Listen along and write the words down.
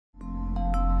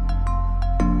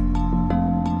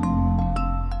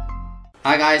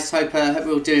Hi guys, hope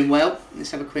we're all doing well. Let's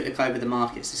have a quick look over the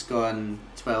markets. It's gone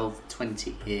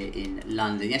 12.20 here in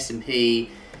London. The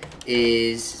S&P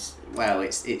is, well,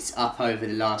 it's up over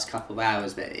the last couple of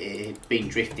hours, but it had been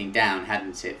drifting down,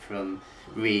 hadn't it, from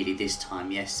really this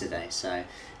time yesterday. So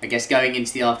I guess going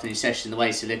into the afternoon session, the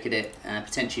way to look at it,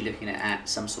 potentially looking at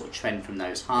some sort of trend from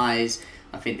those highs.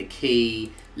 I think the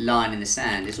key line in the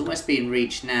sand is almost being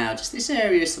reached now. Just this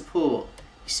area of support.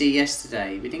 You see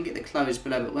yesterday, we didn't get the close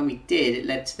below, but when we did, it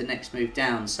led to the next move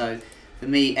down. So for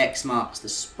me, X marks the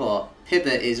spot.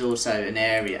 Pivot is also an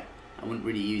area. I wouldn't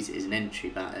really use it as an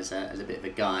entry, but as a bit of a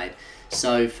guide.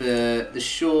 So for the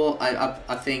short,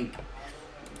 I think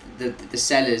the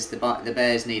sellers, the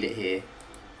bears need it here,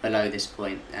 below this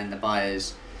point, and the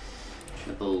buyers,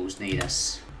 the bulls, need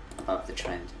us above the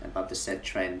trend, above the said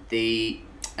trend. The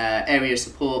area of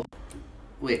support,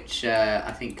 which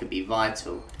I think could be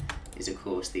vital, is of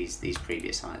course these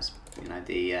previous highs. You know,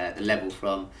 the level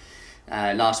from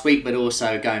last week, but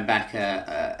also going back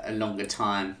a longer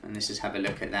time. And let's just have a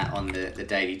look at that on the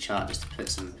daily chart, just to put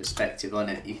some perspective on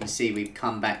it. You can see we've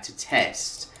come back to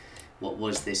test what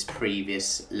was this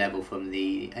previous level from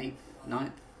the 8th,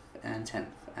 9th and 10th,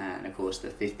 and of course the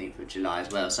 15th of July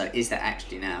as well. So is that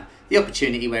actually now the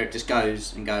opportunity where it just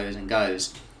goes and goes and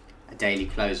goes? A daily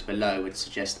close below would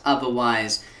suggest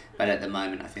otherwise, but at the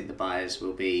moment I think the buyers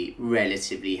will be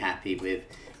relatively happy with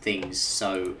things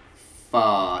so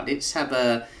far. Let's have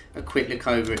a quick look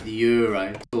over at the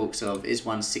euro. Talks of, is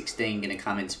 116 going to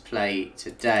come into play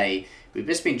today? We've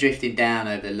just been drifting down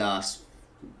over the last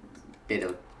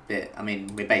bit. I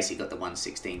mean, we basically got the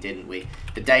 116, didn't we?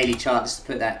 The daily chart, just to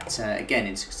put that again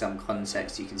into some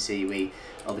context, you can see we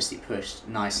obviously pushed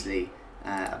nicely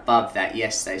above that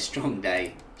yesterday. Strong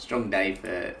day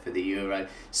for the euro.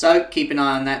 So keep an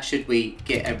eye on that. Should we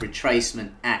get a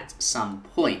retracement at some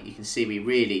point, you can see we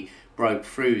really broke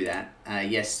through that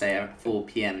yesterday at 4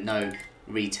 p.m. No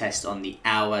retest on the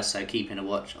hour, so keeping a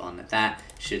watch on that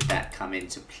should that come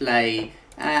into play.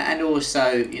 And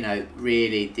also, you know,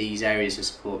 really these areas of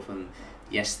support from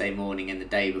yesterday morning and the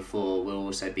day before will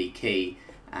also be key.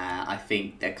 I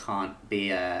think there can't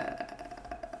be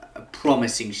a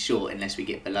promising short unless we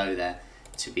get below there,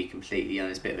 to be completely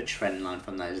honest. Bit of a trend line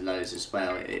from those lows as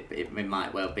well. It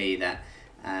might well be that,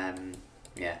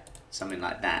 yeah, something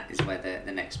like that is where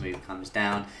the next move comes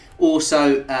down.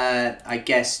 Also, I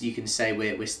guess you can say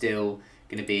we're still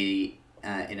going to be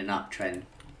in an uptrend,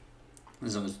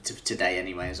 as long as today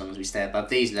anyway, as long as we stay above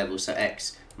these levels. So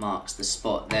X marks the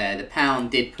spot there. The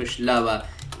pound did push lower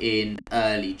in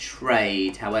early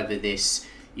trade. However, this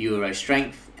euro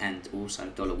strength and also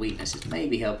dollar weakness is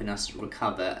maybe helping us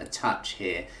recover a touch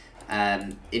here.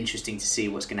 Interesting to see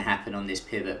what's going to happen on this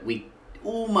pivot. We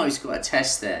almost got a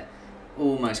test there.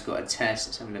 Almost got a test.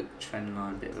 Let's have a look. Trend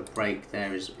line, bit of a break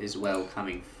there as well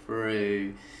coming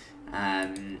through.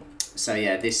 So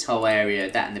yeah, this whole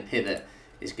area, that and the pivot,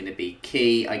 is going to be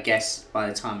key. I guess by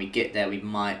the time we get there, we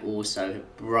might also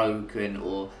have broken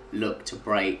or look to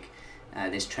break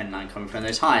this trend line coming from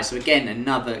those highs. So again,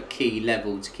 another key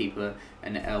level to keep a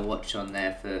watch on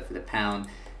there for the pound.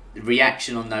 The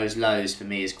reaction on those lows for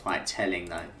me is quite telling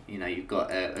though. You know, you've got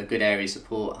a good area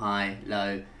support, high,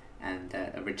 low, and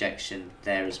a rejection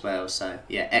there as well. So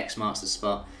yeah, X marks the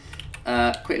spot.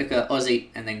 Quick look at Aussie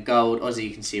and then gold. Aussie,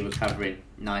 you can see recovering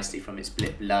nicely from its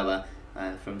blip lower.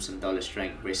 From some dollar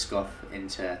strength, risk off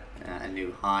into a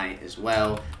new high as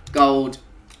well. Gold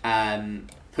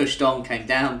pushed on, came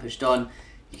down, pushed on.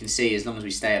 You can see as long as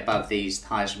we stay above these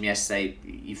highs from yesterday,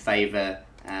 you favour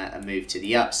a move to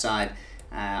the upside.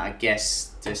 I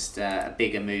guess just a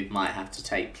bigger move might have to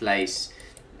take place,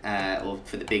 or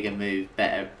for the bigger move,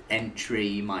 better entry,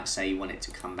 you might say you want it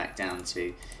to come back down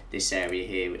to this area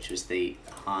here, which was the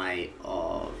high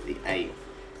of the 8th.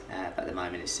 But at the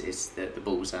moment, it's the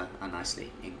bulls are nicely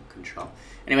in control.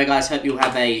 Anyway, guys, hope you'll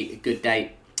have a good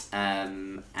day,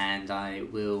 and I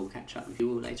will catch up with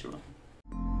you all later on.